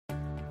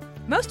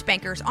Most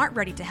bankers aren't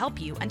ready to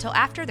help you until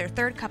after their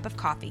third cup of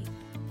coffee.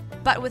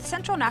 But with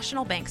Central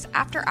National Bank's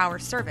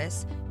after-hours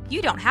service,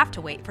 you don't have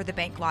to wait for the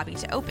bank lobby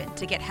to open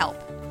to get help.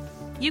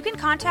 You can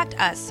contact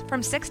us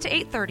from 6 to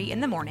 8:30 in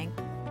the morning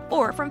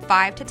or from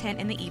 5 to 10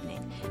 in the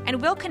evening,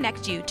 and we'll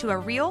connect you to a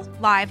real,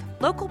 live,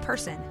 local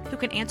person who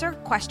can answer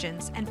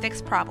questions and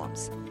fix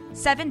problems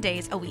 7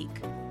 days a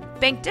week.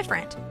 Bank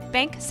different.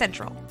 Bank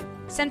Central.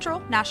 Central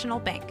National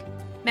Bank.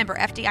 Member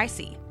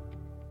FDIC.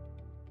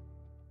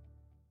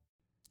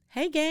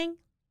 Hey, gang.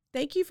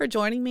 Thank you for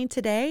joining me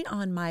today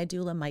on My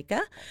Doula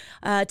Micah.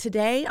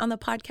 Today on the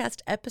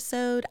podcast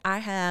episode, I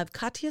have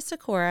Catia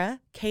Sakura,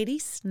 Katie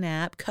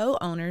Snap,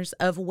 co-owners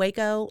of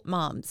Waco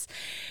Moms.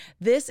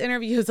 This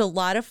interview is a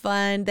lot of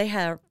fun. They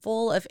are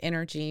full of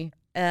energy,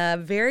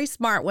 very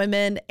smart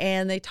women,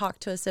 and they talk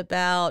to us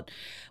about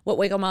what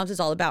Waco Moms is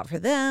all about for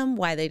them,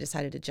 why they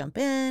decided to jump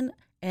in,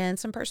 and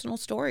some personal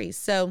stories.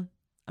 So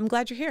I'm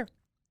glad you're here.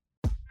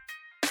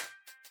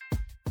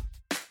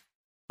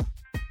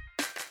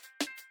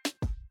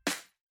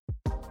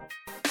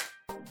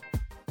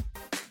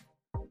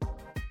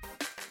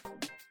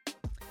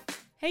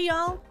 Hey,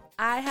 y'all.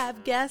 I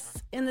have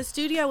guests in the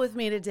studio with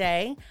me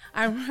today.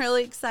 I'm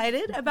really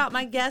excited about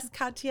my guests,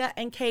 Catia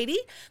and Katie.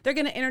 They're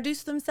going to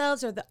introduce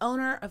themselves. They're the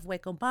owner of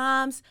Waco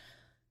Moms.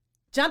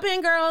 Jump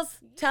in, girls.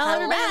 Tell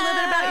everybody a little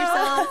bit about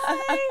yourself.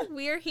 Hi.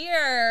 We're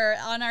here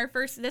on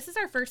this is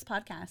our first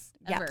podcast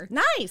ever.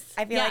 Nice.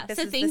 I feel like this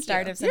is the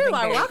start of something. You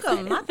are very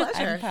welcome. My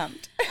pleasure. I'm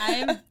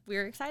pumped.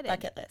 We're excited.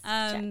 Bucket list.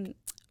 Check.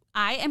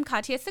 I am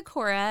Catia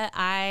Sakura.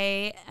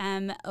 I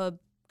am a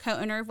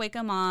co-owner of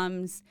Waco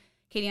Moms.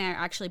 Katie and I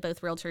are actually both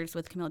realtors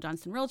with Camille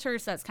Johnson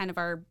Realtors, so that's kind of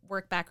our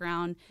work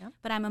background. Yep.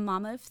 But I'm a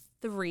mom of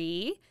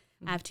 3.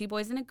 I have 2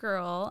 boys and a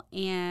girl,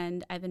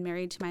 and I've been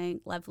married to my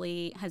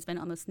lovely husband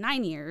almost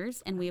 9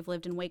 years, and we have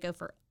lived in Waco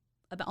for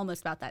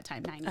almost about that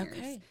time, 9 years.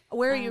 Okay.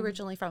 Where are you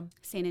originally from?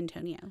 San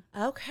Antonio.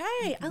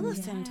 Okay. I love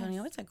San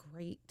Antonio. It's a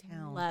great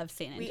town. Love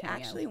San Antonio. We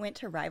actually went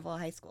to rival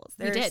high schools.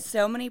 We There did. are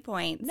so many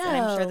points, and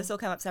I'm sure this will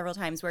come up several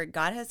times, where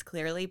God has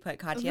clearly put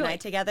Catia and I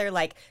together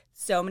like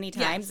so many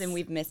times, and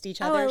we've missed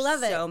each other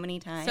so many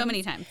times. So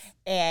many times.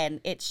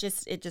 And it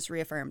just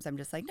reaffirms. I'm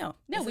just like, no,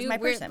 this is my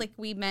person.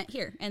 We met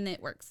here, and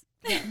it works.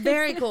 Yeah.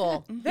 Very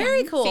cool.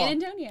 Very cool. San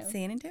Antonio.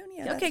 San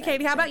Antonio. Okay,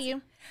 Katie, how about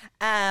you?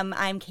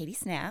 I'm Katie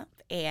Snap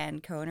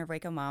and co-owner of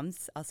Waco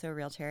Moms, also a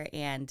realtor.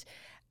 And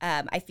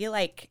I feel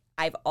like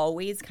I've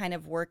always kind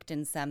of worked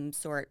in some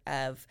sort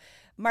of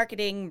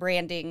marketing,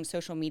 branding,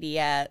 social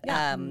media,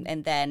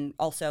 and then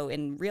also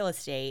in real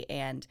estate.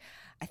 And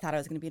I thought I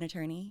was going to be an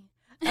attorney.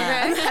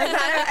 I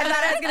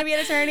thought I was going to be an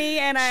attorney,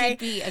 and Should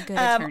be a good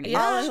attorney.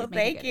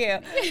 Thank you.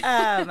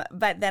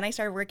 But then I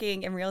started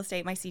working in real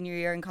estate my senior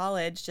year in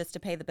college just to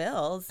pay the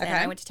bills. Okay. And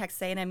I went to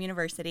Texas A&M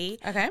University.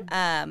 Okay.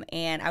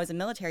 And I was a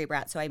military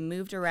brat, so I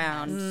moved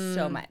around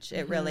so much.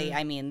 It really,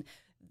 I mean,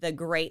 the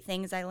great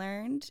things I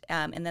learned.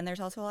 And then there's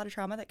also a lot of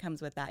trauma that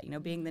comes with that,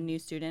 being the new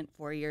student,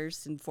 4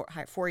 years and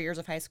 4 years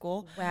of high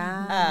school.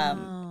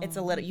 Wow. It's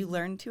a little, you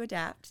learn to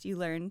adapt. You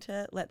learn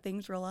to let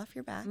things roll off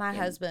your back. My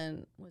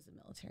husband was a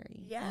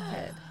military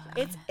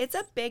kid. It's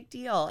a big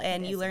deal.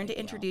 And you learn to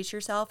introduce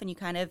yourself, and you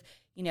kind of,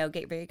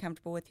 get very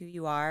comfortable with who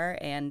you are.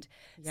 And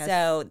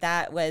so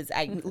that was,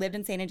 I lived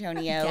in San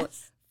Antonio.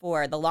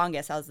 For the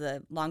longest.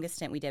 The longest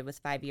stint we did was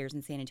 5 years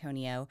in San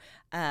Antonio.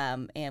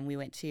 And we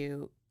went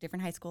to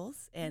different high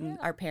schools, and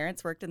our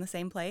parents worked in the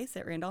same place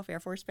at Randolph Air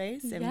Force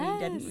Base, and we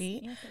didn't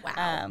meet.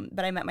 Wow.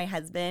 But I met my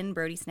husband,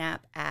 Brody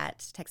Snap,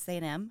 at Texas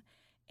A&M,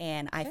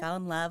 and I fell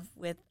in love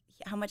with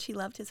how much he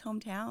loved his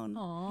hometown.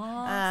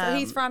 Aww. So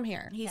he's from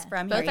here. He's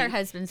from here. Both our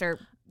husbands are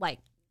like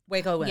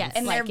Wacoans. Yes.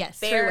 And they're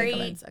very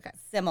Okay.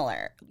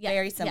 similar. Yeah.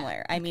 Very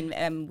similar. I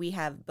mean, we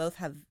both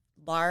have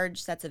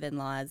large sets of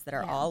in-laws that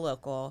are all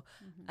local.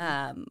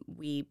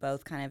 We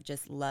both kind of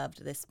just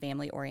loved this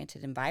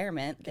family-oriented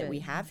environment that we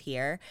have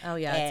here. Oh,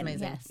 yeah, it's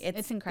amazing. Yes,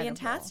 It's incredible.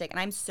 fantastic. And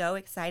I'm so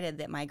excited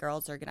that my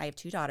girls are going to, I have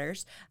 2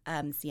 daughters.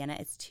 Sienna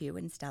is 2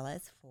 and Stella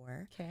is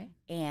 4. Okay.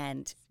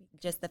 And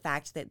just the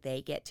fact that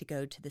they get to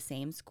go to the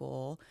same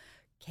school,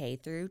 K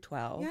through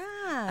 12,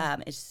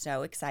 is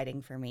so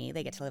exciting for me.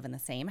 They get to live in the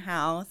same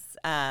house.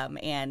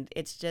 And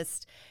it's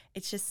just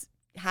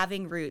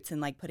having roots and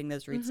like putting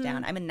those roots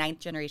down. I'm a 9th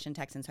generation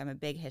Texan, so I'm a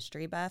big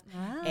history buff.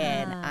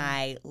 And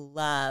I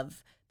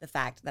love the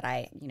fact that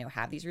I,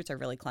 have these roots. I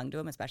really clung to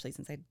them, especially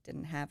since I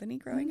didn't have any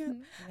growing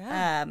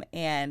up.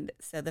 And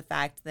so the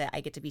fact that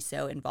I get to be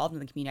so involved in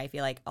the community, I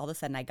feel like all of a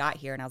sudden I got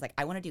here and I was like,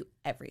 I want to do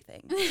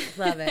everything.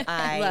 Love it.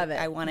 Love it.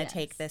 I want to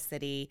take this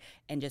city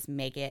and just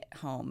make it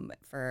home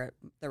for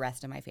the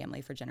rest of my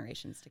family for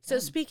generations to come. So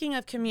speaking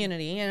of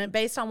community, and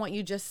based on what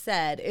you just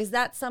said, is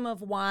that some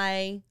of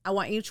why I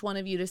want each one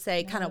of you to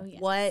say kind of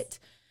what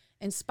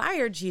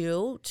inspired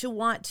you to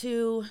want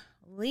to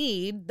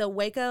lead the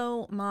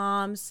Waco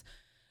Moms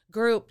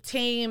group,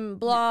 team,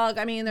 blog?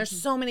 I mean, there's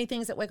so many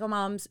things that Waco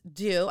Moms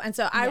do. And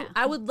so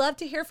I would love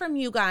to hear from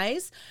you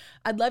guys.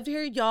 I'd love to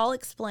hear y'all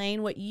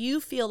explain what you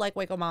feel like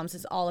Waco Moms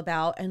is all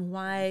about and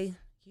why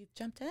you've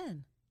jumped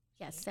in.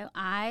 Yes. So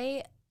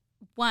I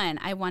one,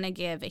 I want to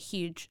give a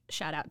huge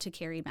shout out to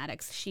Carrie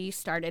Maddox. She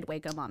started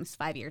Waco Moms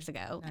 5 years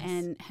ago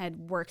and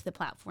had worked the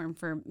platform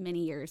for many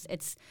years.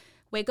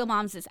 Waco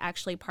Moms is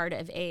actually part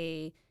of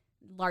a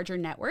larger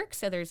network.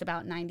 So there's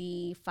about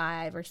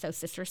 95 or so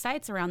sister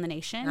sites around the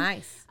nation.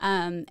 Nice.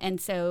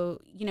 And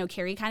so,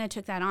 Carrie kind of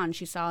took that on.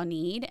 She saw a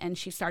need and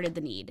she started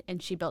the need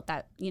and she built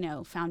that,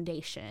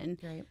 foundation.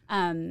 Great.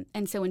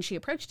 And so when she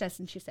approached us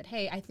and she said,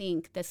 hey, I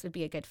think this would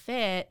be a good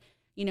fit.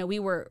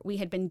 We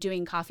had been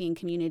doing coffee and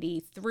community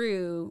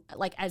through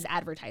like as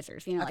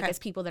advertisers, like as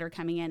people that are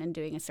coming in and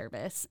doing a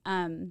service.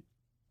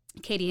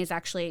 Katie has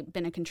actually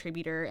been a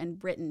contributor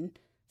and written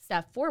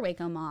stuff for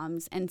Waco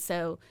Moms. And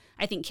so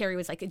I think Carrie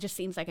was like, it just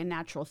seems like a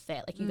natural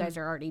fit. Like you guys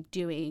are already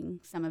doing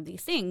some of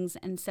these things.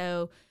 And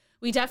so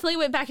we definitely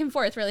went back and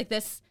forth. We're like,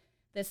 it's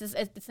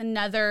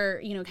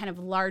another, kind of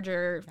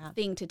larger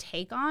thing to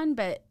take on.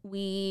 But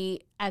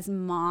we as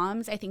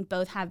moms, I think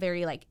both have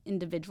very like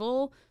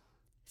individual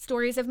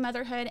stories of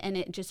motherhood and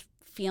it just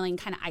feeling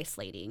kind of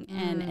isolating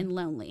and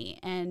lonely.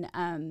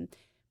 And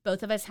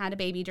both of us had a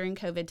baby during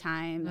COVID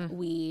time.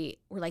 We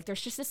were like,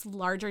 there's just this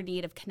larger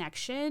need of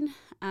connection.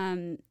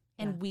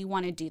 And we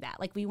want to do that.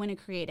 Like we want to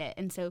create it.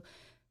 And so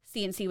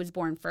CNC was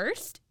born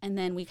first. And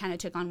then we kind of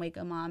took on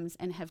Waco Moms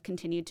and have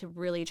continued to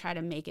really try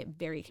to make it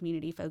very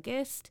community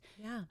focused.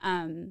 Yeah.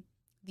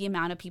 The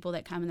amount of people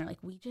that come and they're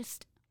like, we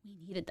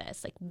needed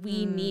this. Like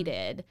we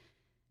needed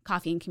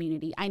coffee and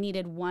community. I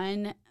needed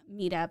one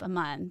meetup a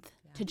month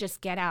to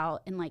just get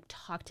out and like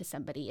talk to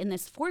somebody. And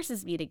this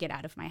forces me to get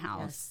out of my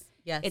house.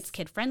 Yes. It's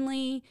kid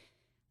friendly.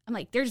 I'm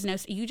like,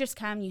 you just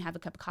come, you have a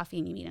cup of coffee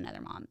and you meet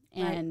another mom.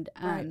 And,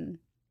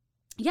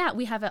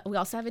 we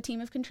also have a team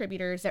of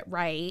contributors that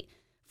write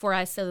for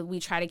us. So that we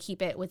try to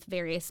keep it with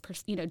various,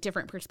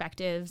 different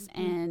perspectives.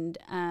 And,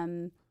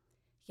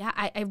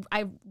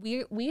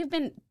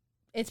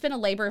 it's been a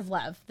labor of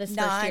love this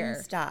first year.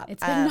 Non-stop.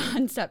 It's been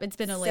nonstop. It's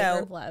been a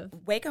labor of love.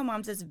 Waco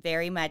Moms is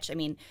very much,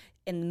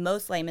 in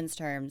most layman's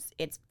terms,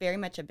 it's very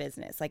much a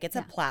business. Like it's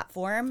a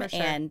platform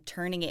and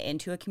turning it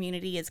into a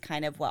community is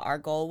kind of what our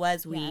goal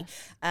was. We,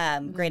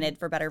 granted,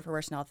 for better or for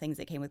worse and all things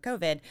that came with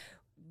COVID,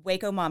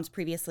 Waco Moms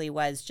previously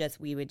was just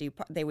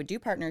they would do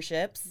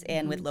partnerships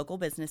and with local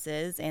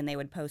businesses and they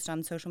would post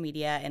on social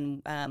media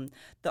and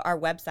our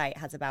website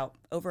has about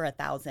over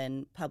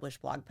 1,000 published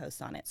blog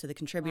posts on it. So the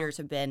contributors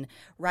have been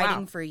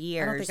writing for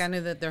years. I don't think I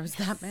knew that there was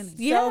that many.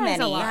 So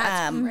many.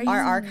 Our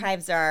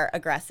archives are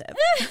aggressive.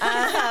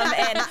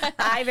 And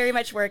I very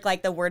much work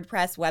like the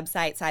WordPress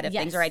website side of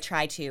things, or I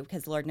try to,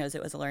 because Lord knows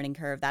it was a learning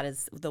curve. That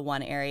is the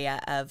one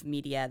area of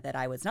media that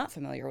I was not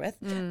familiar with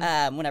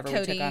whenever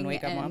we took on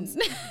Waco Moms.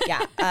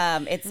 Yeah.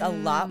 It's a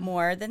lot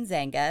more than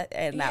Zanga,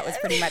 and that was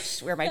pretty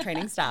much where my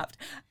training stopped.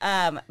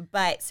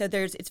 But so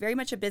it's very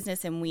much a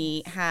business, and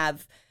we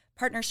have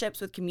partnerships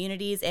with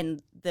communities.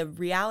 And the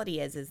reality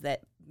is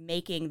that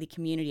making the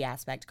community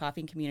aspect,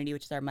 Coffee and Community,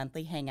 which is our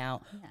monthly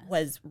hangout,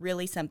 was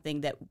really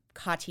something that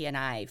Catia and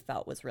I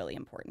felt was really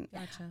important.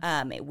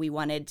 Gotcha. We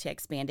wanted to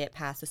expand it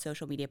past a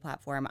social media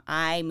platform.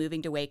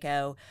 Moving to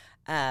Waco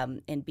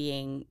and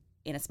being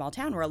in a small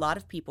town where a lot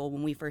of people,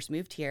 when we first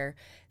moved here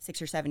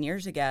 6 or 7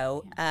 years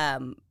ago,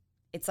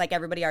 it's like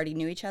everybody already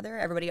knew each other.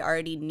 Everybody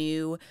already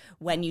knew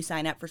when you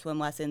sign up for swim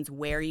lessons,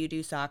 where you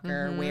do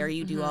soccer, where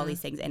you do all these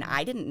things. And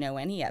I didn't know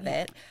any of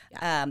it.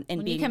 And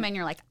when you come in,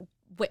 you're like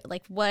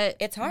what?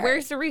 It's hard.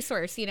 Where's the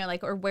resource?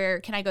 Or where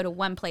can I go to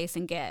one place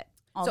and get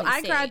all these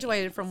things?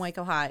 Graduated from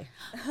Waco High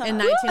in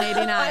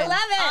 1989. I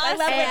love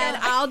it.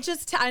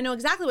 And I know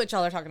exactly what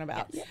y'all are talking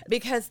about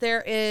because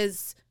there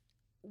is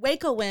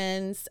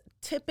Wacoans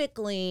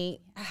typically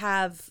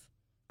have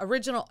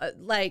original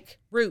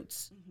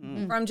roots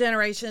from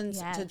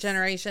generations to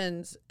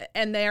generations,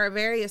 and they are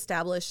very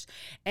established,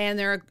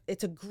 and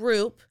it's a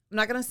group. I'm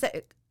not going to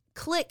say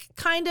clique,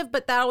 kind of,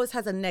 but that always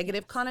has a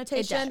negative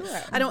connotation.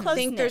 I don't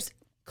think there's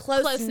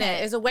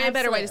close-knit is a way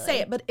better way to say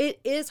it, but it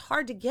is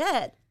hard to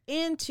get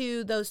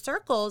into those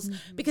circles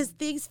because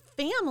these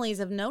families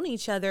have known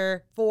each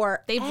other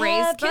for they've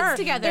raised kids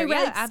together.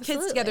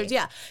 Kids together.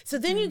 Yeah. So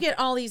then you get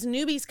all these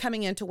newbies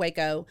coming into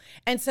Waco.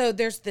 And so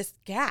there's this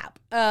gap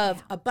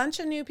of a bunch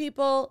of new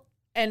people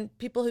and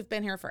people who've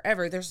been here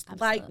forever. There's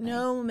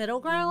no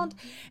middle ground.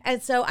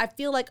 And so I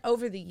feel like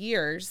over the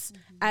years,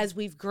 as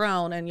we've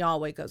grown, and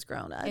y'all, Waco's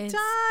grown a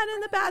ton in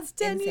the past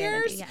 10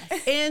 years.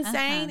 Yes.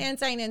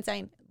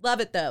 Insane. Love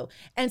it though.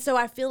 And so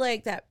I feel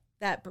like that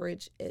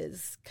bridge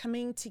is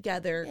coming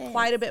together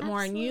quite a bit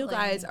more. And you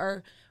guys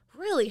are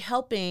really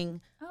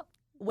helping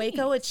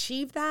Waco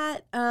achieve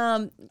that.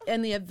 And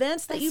the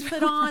events that you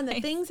put on,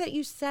 the things that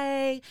you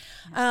say,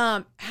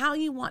 how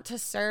you want to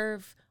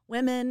serve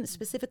women,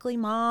 specifically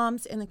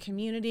moms in the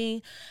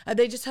community.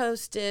 They just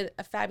hosted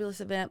a fabulous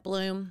event,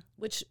 Bloom,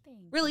 which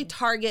really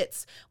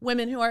targets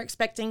women who are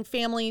expecting,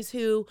 families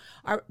who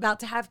are about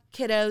to have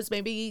kiddos.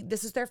 Maybe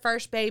this is their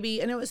first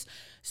baby. And it was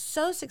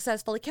so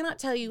successful. I cannot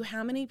tell you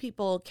how many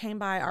people came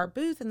by our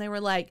booth and they were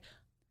like,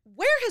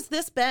 where has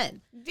this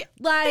been?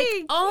 Like,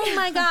 oh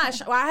my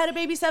gosh, well, I had a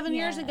baby 7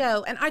 years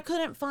ago and I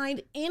couldn't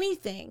find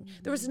anything.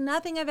 There was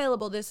nothing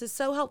available. This is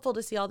so helpful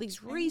to see all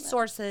these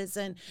resources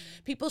and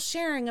people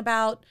sharing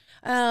about,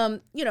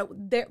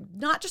 their,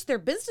 not just their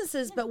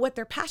businesses, but what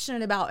they're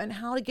passionate about and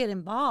how to get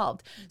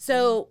involved.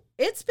 So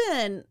it's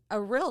been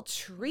a real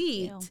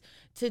treat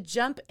to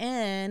jump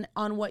in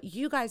on what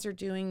you guys are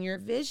doing, your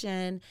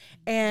vision,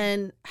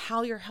 and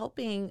how you're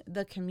helping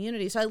the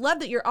community. So I love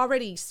that you're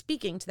already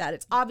speaking to that.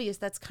 It's obvious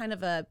that's kind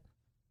of a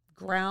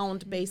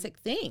ground basic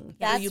thing.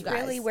 That's you guys.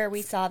 really where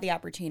we saw the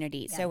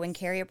opportunity. Yes. So when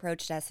Carrie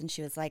approached us and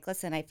she was like,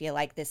 listen, I feel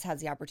like this has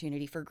the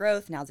opportunity for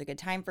growth. Now's a good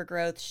time for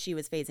growth. She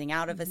was phasing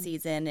out of a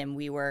season and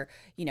we were,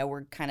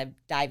 we're kind of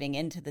diving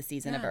into the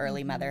season of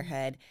early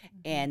motherhood.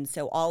 And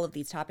so all of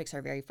these topics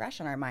are very fresh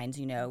on our minds,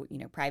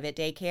 private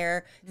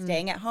daycare,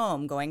 staying at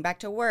home, going back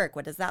to work.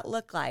 What does that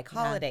look like?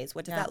 Holidays.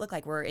 What does that look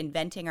like? We're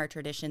inventing our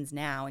traditions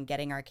now and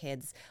getting our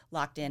kids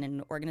locked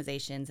in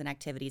organizations and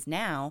activities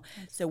now.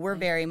 So we're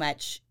very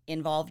much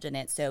involved in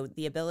it. So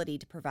the ability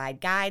to provide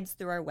guides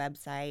through our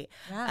website,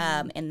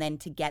 and then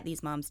to get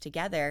these moms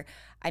together.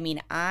 I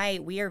mean,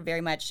 we are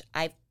very much,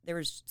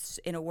 there's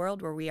in a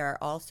world where we are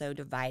all so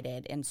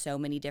divided in so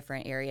many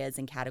different areas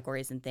and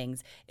categories and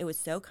things, it was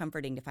so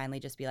comforting to finally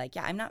just be like,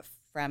 I'm not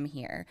from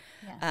here.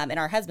 And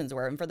our husbands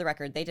were, and for the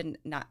record, they did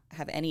not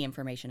have any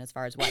information as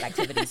far as what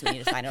activities we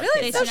need to sign up.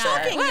 Really? It's so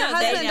shocking. Your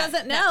husband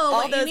doesn't know.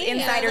 All those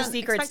insider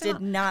secrets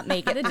did not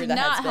make it through the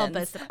husbands. Help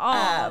us at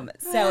all.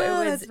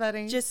 So it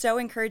was just so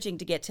encouraging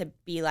to get to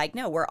be like,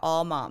 no, we're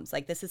all moms.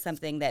 Like this is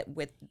something that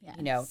with,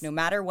 no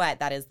matter what,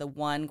 that is the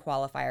one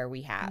qualifier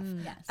we have.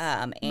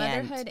 And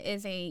motherhood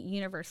is a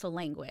universal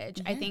language.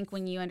 I think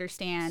when you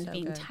understand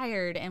being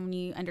tired and when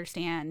you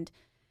understand,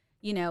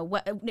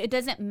 what it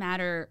doesn't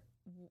matter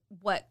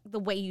what the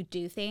way you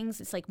do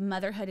things, it's like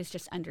motherhood is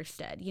just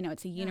understood.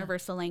 It's a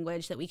universal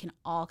language that we can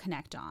all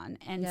connect on.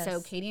 And so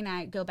Katie and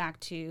I go back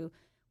to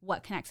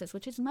what connects us,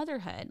 which is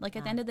motherhood. Like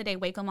at the end of the day,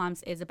 Waco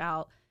Moms is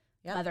about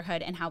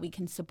motherhood and how we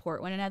can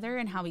support one another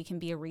and how we can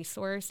be a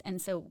resource.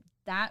 And so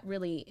that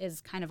really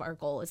is kind of our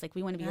goal, is like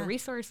we want to be a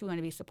resource, we want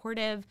to be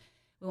supportive,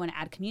 we want to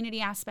add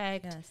community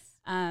aspect.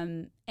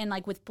 And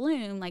like with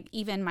Bloom, like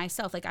even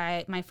myself,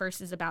 like my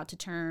first is about to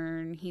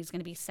turn, he's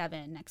going to be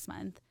 7 next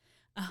month.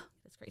 Oh,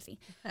 that's crazy.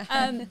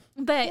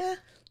 But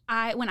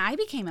when I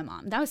became a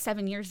mom, that was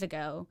 7 years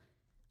ago.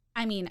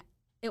 I mean,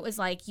 it was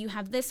like you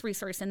have this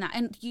resource and that,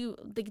 and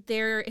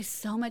there is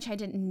so much I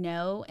didn't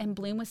know. And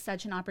Bloom was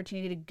such an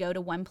opportunity to go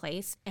to one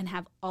place and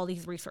have all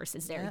these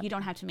resources there. You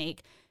don't have to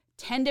make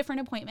 10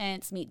 different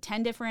appointments, meet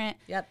 10 different,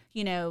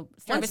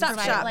 service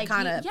providers. Like,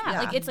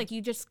 like it's like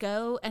you just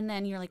go and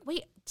then you're like,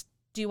 wait,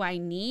 do I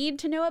need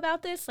to know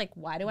about this? Like,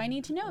 why do I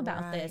need to know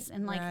about this?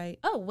 And like,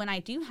 oh, when I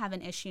do have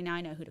an issue, now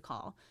I know who to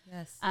call.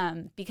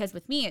 Because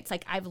with me, it's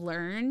like I've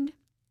learned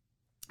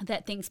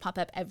that things pop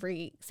up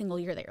every single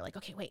year that you're like,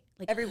 okay, wait,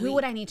 like who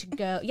would I need to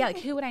go? Like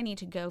who would I need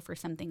to go for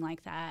something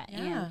like that?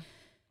 And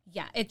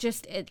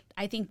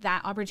I think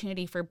that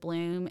opportunity for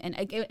Bloom, and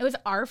it was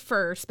our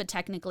first, but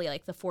technically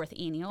like the 4th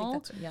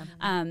annual.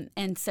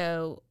 And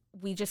so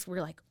we just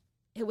were like,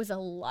 it was a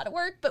lot of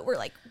work, but we're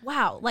like,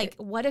 wow, like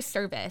what a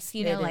service,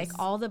 like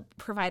all the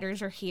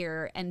providers are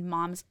here and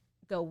moms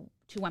go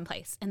to one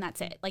place and that's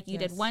it. Like you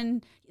did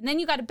one, and then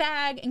you got a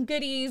bag and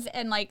goodies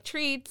and like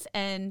treats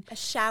and a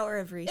shower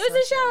of resources. It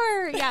was a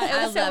shower. Yeah,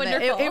 it was so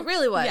wonderful. It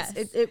really was.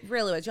 It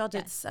really was. Y'all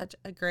did such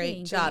a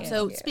great job.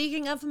 So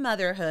speaking of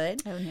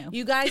motherhood,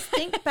 you guys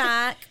think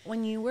back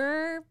when you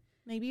were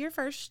maybe your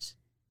first,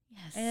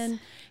 and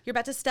you're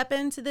about to step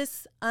into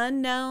this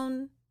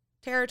unknown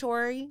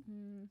territory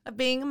of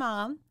being a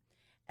mom,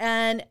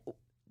 and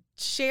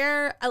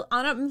share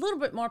on a little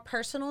bit more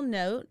personal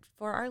note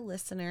for our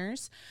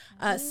listeners,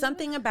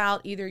 something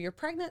about either your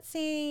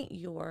pregnancy,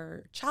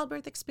 your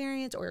childbirth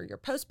experience, or your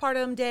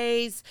postpartum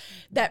days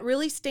that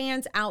really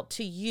stands out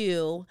to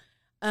you,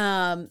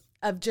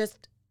 of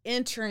just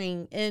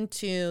entering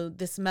into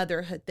this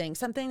motherhood thing.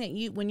 Something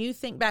that when you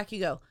think back, you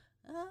go,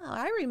 oh,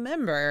 I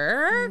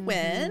remember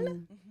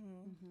when.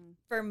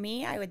 For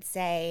me, I would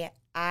say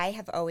I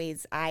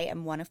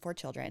am one of 4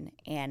 children,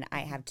 and I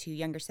have 2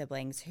 younger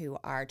siblings who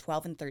are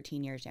 12 and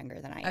 13 years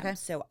younger than I am. Okay.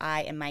 So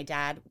my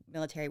dad,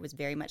 military, was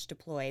very much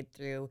deployed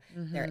through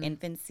their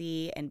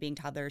infancy and being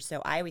toddlers.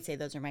 So I always say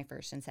those are my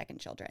first and second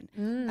children.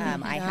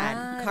 I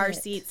had car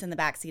seats in the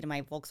back seat of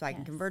my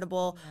Volkswagen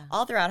convertible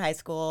all throughout high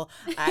school.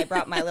 I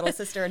brought my little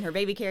sister in her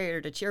baby carrier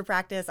to cheer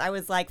practice. I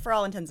was like, for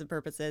all intents and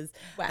purposes,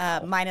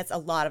 minus a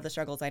lot of the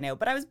struggles I know,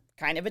 but I was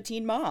kind of a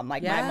teen mom.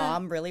 Like my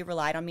mom really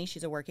relied on me.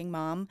 She's a working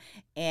mom.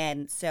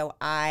 And so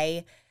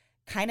I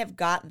kind of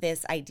got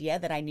this idea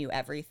that I knew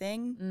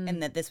everything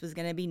and that this was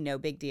going to be no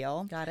big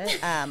deal. Got it.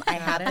 I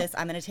have this,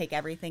 I'm going to take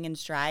everything in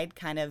stride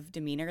kind of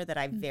demeanor that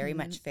I very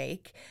much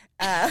fake.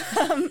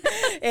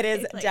 It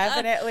is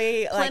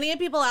definitely plenty of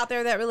people out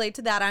there that relate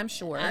to that, I'm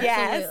sure.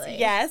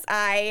 Yes.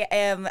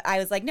 I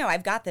was like, no,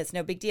 I've got this,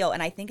 no big deal.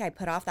 And I think I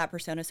put off that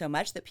persona so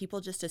much that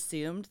people just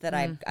assumed that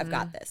I've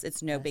got this.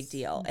 It's no big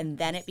deal. And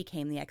then it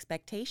became the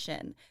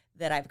expectation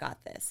that I've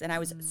got this. And I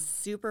was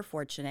super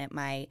fortunate.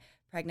 My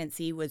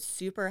pregnancy was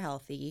super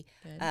healthy.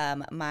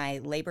 My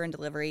labor and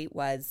delivery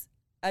was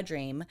a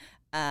dream.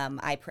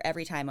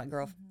 Every time a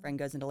girlfriend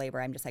goes into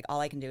labor, I'm just like, all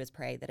I can do is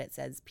pray that it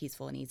says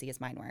peaceful and easy as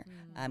mine were,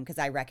 because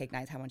I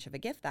recognize how much of a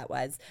gift that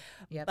was.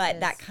 But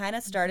that kind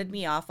of started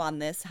me off on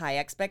this high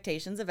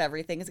expectations of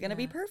everything is going to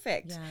be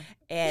perfect.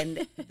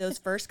 And those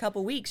first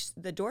couple weeks,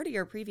 the door to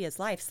your previous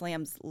life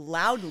slams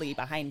loudly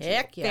behind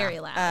you. Very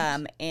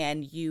loud.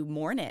 And you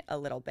mourn it a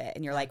little bit.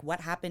 And you're like,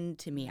 what happened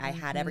to me? I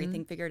had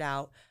everything figured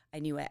out. I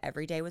knew what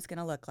every day was going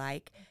to look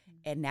like.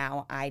 And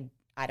now I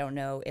don't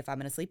know if I'm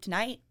going to sleep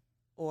tonight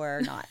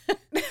or not.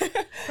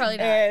 Probably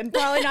not. And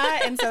probably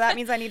not. And so that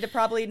means I need to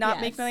probably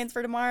not make millions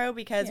for tomorrow,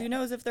 because who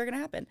knows if they're going to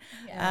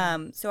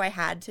happen. So I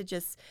had to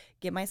just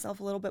give myself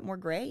a little bit more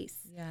grace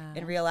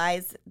and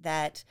realize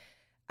that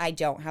I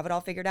don't have it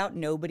all figured out.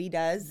 Nobody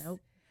does.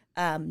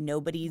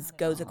 Nobody's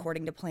goes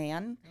according to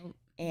plan.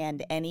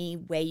 And any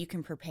way you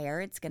can prepare,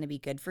 it's going to be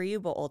good for you.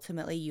 But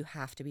ultimately, you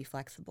have to be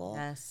flexible.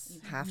 Yes. You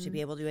have to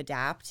be able to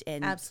adapt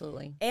and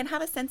Absolutely. And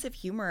have a sense of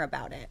humor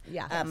about it.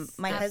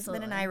 My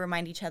husband and I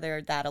remind each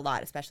other that a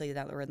lot, especially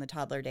now that we're in the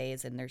toddler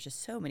days and there's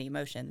just so many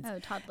emotions. Oh,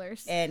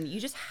 toddlers. And you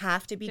just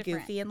have to be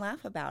goofy and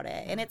laugh about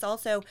it. And it's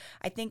also,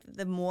 I think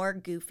the more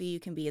goofy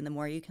you can be and the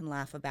more you can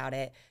laugh about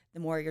it,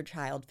 the more your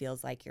child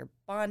feels like you're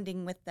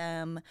bonding with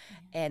them.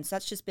 And so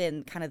that's just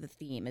been kind of the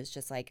theme, is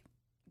just like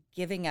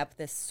giving up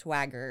this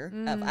swagger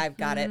of I've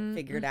got it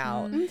figured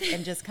out,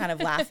 and just kind of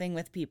laughing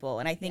with people.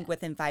 And I think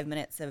within 5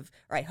 minutes of,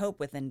 or I hope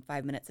within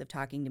 5 minutes of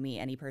talking to me,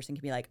 any person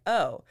can be like,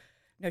 oh,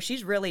 no,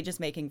 she's really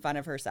just making fun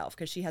of herself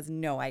because she has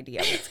no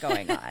idea what's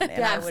going on.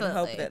 And I would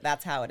hope that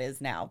that's how it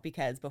is now,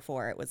 because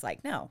before it was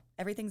like, no,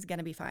 everything's going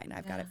to be fine.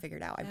 I've got it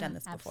figured out. I've done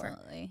this before.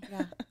 Absolutely.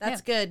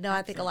 That's good. No,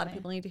 I think a lot of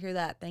people need to hear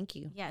that. Thank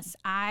you. Yes.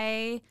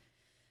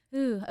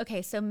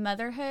 Okay. So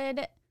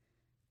motherhood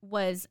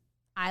was,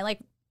 I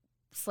like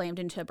slammed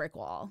into a brick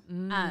wall.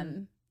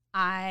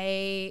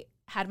 I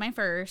had my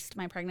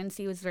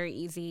pregnancy was very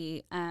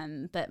easy,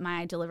 but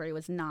my delivery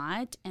was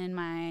not. And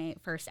my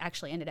first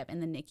actually ended up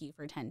in the NICU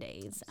for 10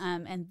 days.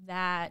 And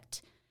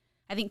that,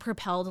 I think,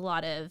 propelled a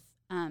lot of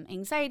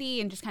anxiety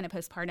and just kind of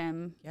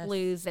postpartum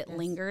blues that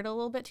lingered a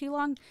little bit too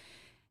long.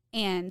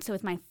 And so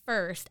with my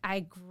first, I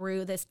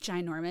grew this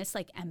ginormous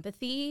like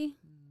empathy,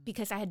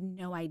 because I had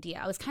no idea.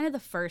 I was kind of the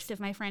first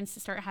of my friends to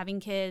start having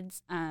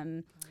kids.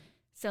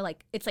 So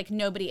like, it's like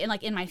nobody, and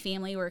like in my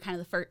family, we're kind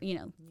of the first,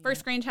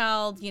 first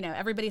grandchild,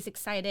 everybody's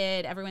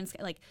excited. Everyone's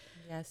like,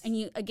 and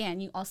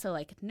you also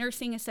like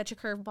nursing is such a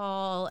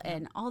curveball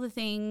and all the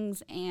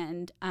things.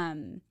 And,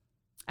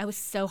 I was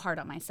so hard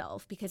on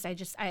myself, because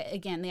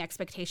again, the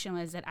expectation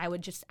was that I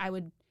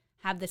would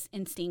have this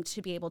instinct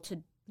to be able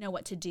to know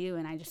what to do.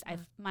 And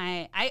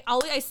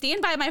I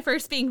stand by my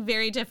first being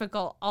very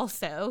difficult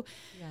also.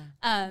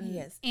 He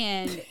is.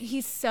 And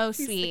he's so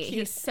sweet.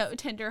 He's so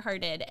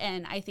tenderhearted.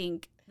 And I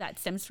think that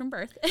stems from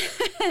birth.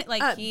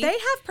 They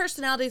have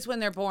personalities when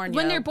they're born.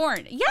 When they're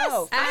born.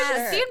 Yes.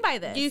 I stand by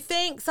this. You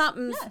think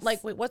something's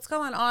like, wait, what's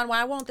going on?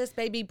 Why won't this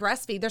baby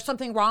breastfeed? There's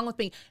something wrong with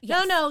me.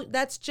 Yes. No,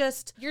 that's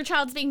just your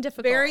child's being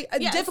difficult. Very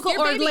difficult,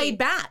 or laid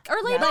back.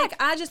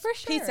 Like, I just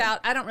peace out.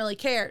 I don't really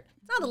care.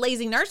 It's not a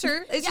lazy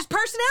nurser. It's just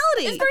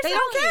personality. They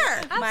don't care.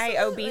 Absolutely. My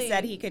OB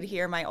said he could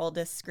hear my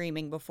oldest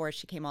screaming before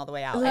she came all the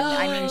way out. And,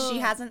 I mean, she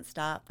hasn't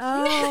stopped.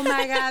 Oh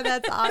my God,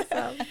 that's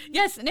awesome.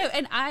 Yes, no,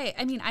 and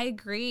I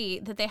agree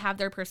that they have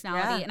their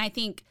personality, and I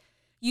think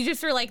you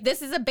just are like,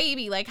 this is a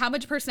baby. Like, how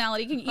much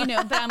personality can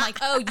But I'm like,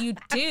 oh, you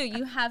do.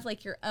 You have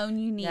like your own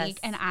unique,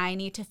 and I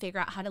need to figure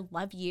out how to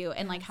love you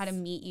and like how to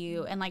meet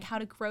you and like how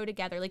to grow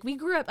together. Like we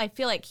grew up. I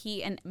feel like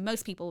he and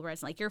most people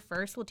resonate. Like your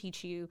first will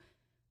teach you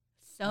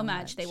so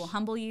much. They will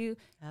humble you.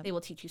 They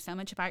will teach you so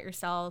much about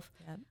yourself.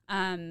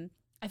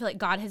 I feel like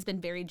God has been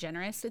very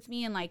generous with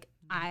me, and like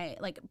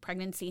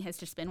pregnancy has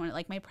just been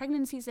my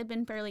pregnancies have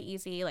been fairly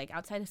easy, like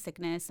outside of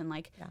sickness and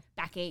like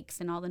backaches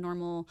and all the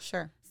normal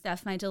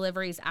stuff. My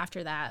deliveries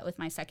after that with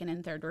my second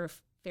and third were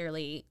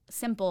fairly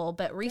simple,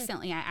 but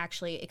recently I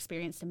actually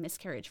experienced a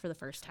miscarriage for the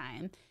first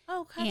time.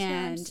 Oh, Catia,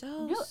 I'm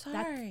so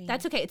sorry.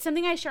 That's okay. It's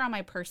something I share on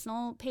my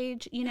personal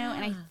page, and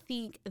I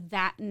think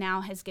that now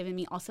has given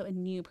me also a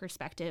new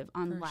perspective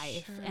on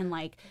life and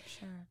like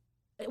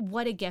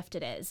what a gift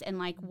it is, and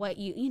like what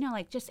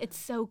like just it's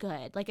so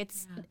good. Like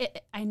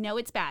I know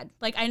it's bad.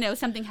 Like I know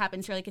something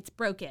happens, you're like it's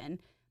broken,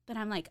 but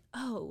I'm like,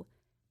 oh,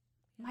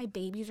 my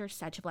babies are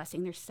such a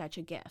blessing. They're such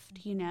a gift,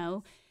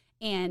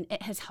 and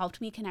it has helped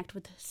me connect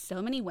with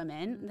so many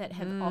women that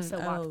have also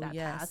walked that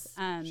path.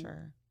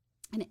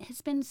 And it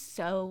has been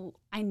so,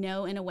 I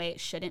know in a way it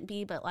shouldn't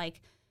be, but like,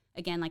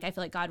 again, like I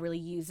feel like God really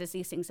uses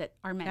these things that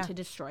are meant to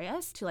destroy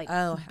us to like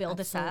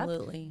build us up.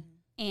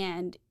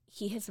 And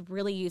he has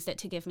really used it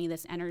to give me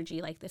this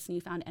energy, like this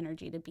newfound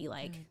energy to be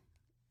like,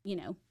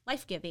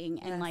 life-giving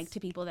and like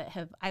to people that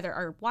have either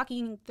are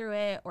walking through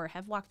it or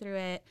have walked through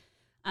it.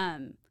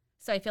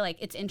 So I feel like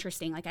it's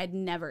interesting. Like I'd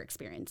never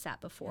experienced that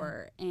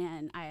before,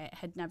 and I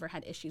had never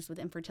had issues with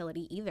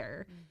infertility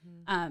either.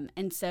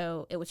 And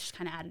so it was just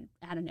kind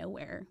of out of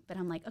nowhere. But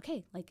I'm like,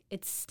 okay, like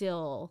it's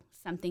still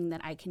something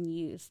that I can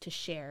use to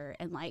share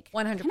and like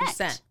 100%.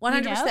 connect,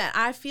 100%.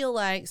 I feel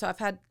like, so I've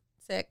had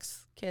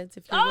 6 kids,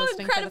 if you're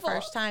listening for the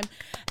first time.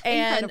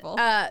 And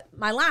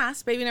my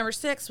last, baby number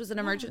 6, was an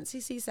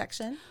emergency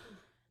C-section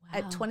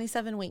at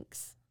 27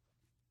 weeks.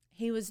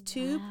 He was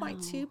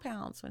 2.2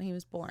 pounds when he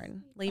was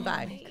born.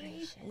 Levi.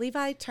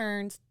 Levi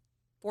turns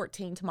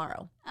 14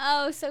 tomorrow.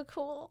 Oh, so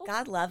cool.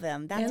 God love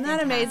him. That's Isn't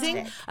that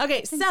amazing? Okay,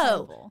 That's so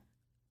incredible.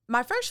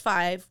 my first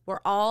 5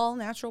 were all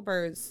natural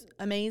births,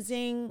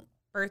 amazing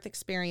birth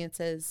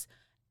experiences,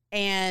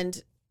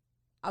 and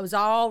I was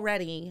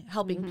already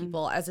helping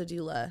people as a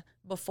doula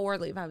before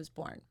Levi was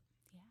born.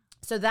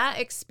 So that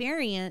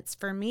experience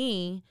for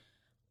me,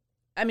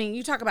 I mean,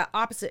 you talk about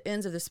opposite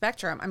ends of the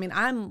spectrum. I mean,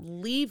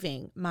 I'm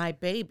leaving my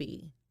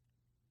baby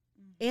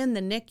in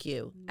the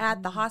NICU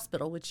at the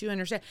hospital, which you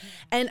understand.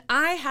 And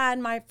I had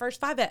my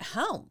first 5 at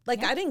home.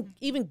 Like I didn't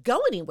even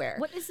go anywhere.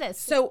 What is this?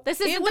 So this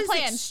isn't it was the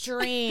plan.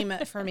 extreme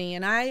for me.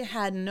 And I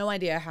had no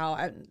idea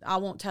how. I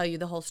won't tell you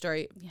the whole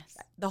story. Yes.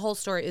 The whole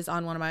story is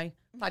on one of my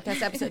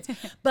podcast episodes.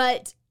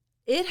 But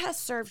it has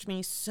served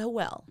me so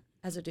well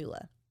as a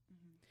doula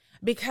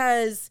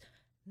because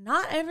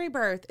not every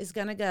birth is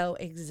going to go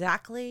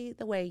exactly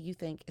the way you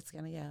think it's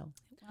going to go.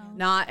 Wow.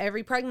 Not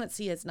every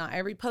pregnancy is, not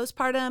every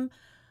postpartum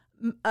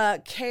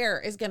care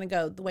is going to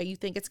go the way you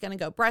think it's going to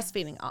go.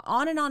 Breastfeeding,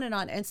 on and on and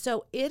on. And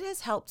so it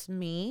has helped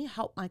me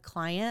help my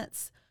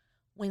clients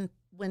when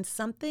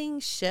something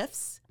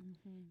shifts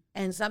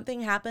and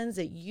something happens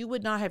that you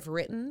would not have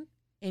written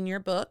in your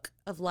book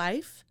of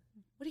life.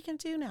 What are you going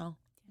to do now?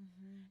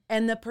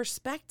 And the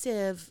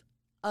perspective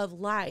of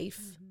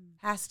life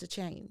has to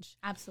change.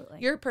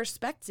 Absolutely. Your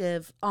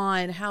perspective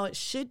on how it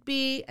should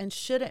be and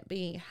shouldn't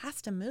be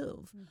has to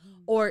move,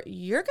 or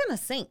you're going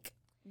to sink.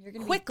 You're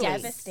going to quickly. be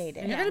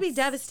devastated. You're going to be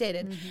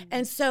devastated.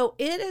 And so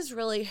it has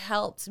really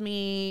helped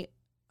me.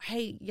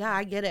 Hey, yeah,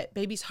 I get it.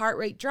 Baby's heart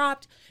rate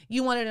dropped.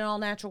 You wanted an all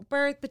natural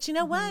birth, but you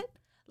know what?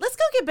 Let's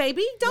go get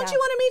baby. Don't you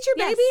want to meet your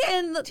baby?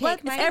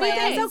 And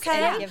everything's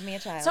okay. Give me a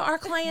child. So our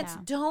clients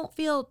don't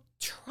feel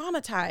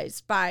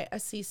traumatized by a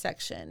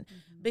C-section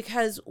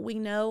because we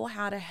know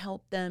how to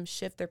help them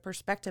shift their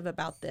perspective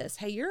about this.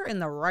 Hey, you're in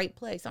the right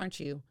place, aren't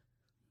you?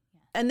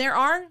 And there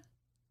are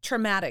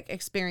traumatic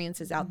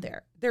experiences out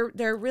there.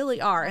 There really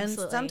are.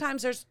 Absolutely. And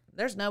sometimes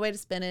there's no way to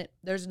spin it.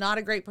 There's not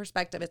a great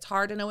perspective. It's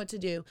hard to know what to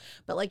do.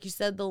 But like you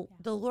said, the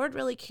Lord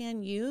really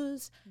can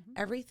use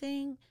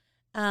everything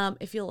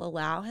if you'll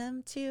allow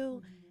him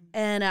to.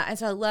 And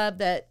so I love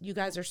that you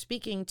guys are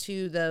speaking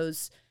to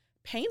those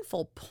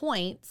painful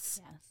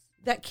points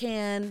that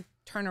can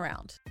turn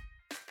around.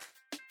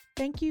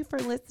 Thank you for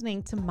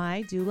listening to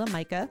My Doula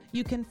Micah.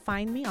 You can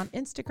find me on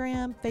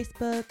Instagram,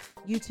 Facebook,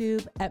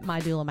 YouTube at My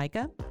Doula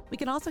Micah. We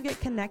can also get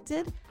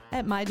connected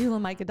at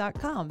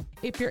mydoulamicah.com.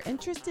 If you're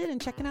interested in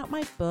checking out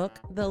my book,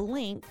 the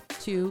link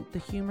to The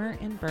Humor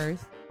in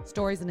Birth,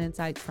 Stories and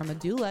Insights from a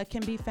Doula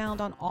can be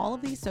found on all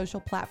of these social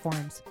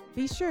platforms.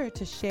 Be sure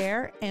to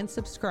share and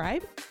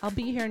subscribe. I'll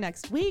be here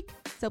next week,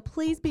 so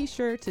please be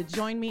sure to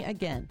join me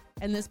again.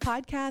 And this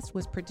podcast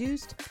was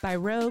produced by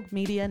Rogue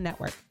Media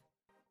Network.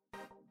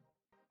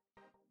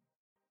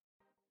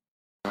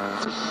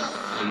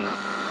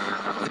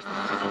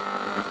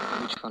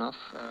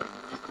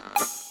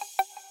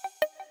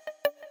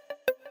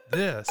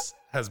 This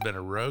has been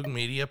a Rogue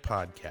Media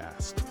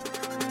podcast.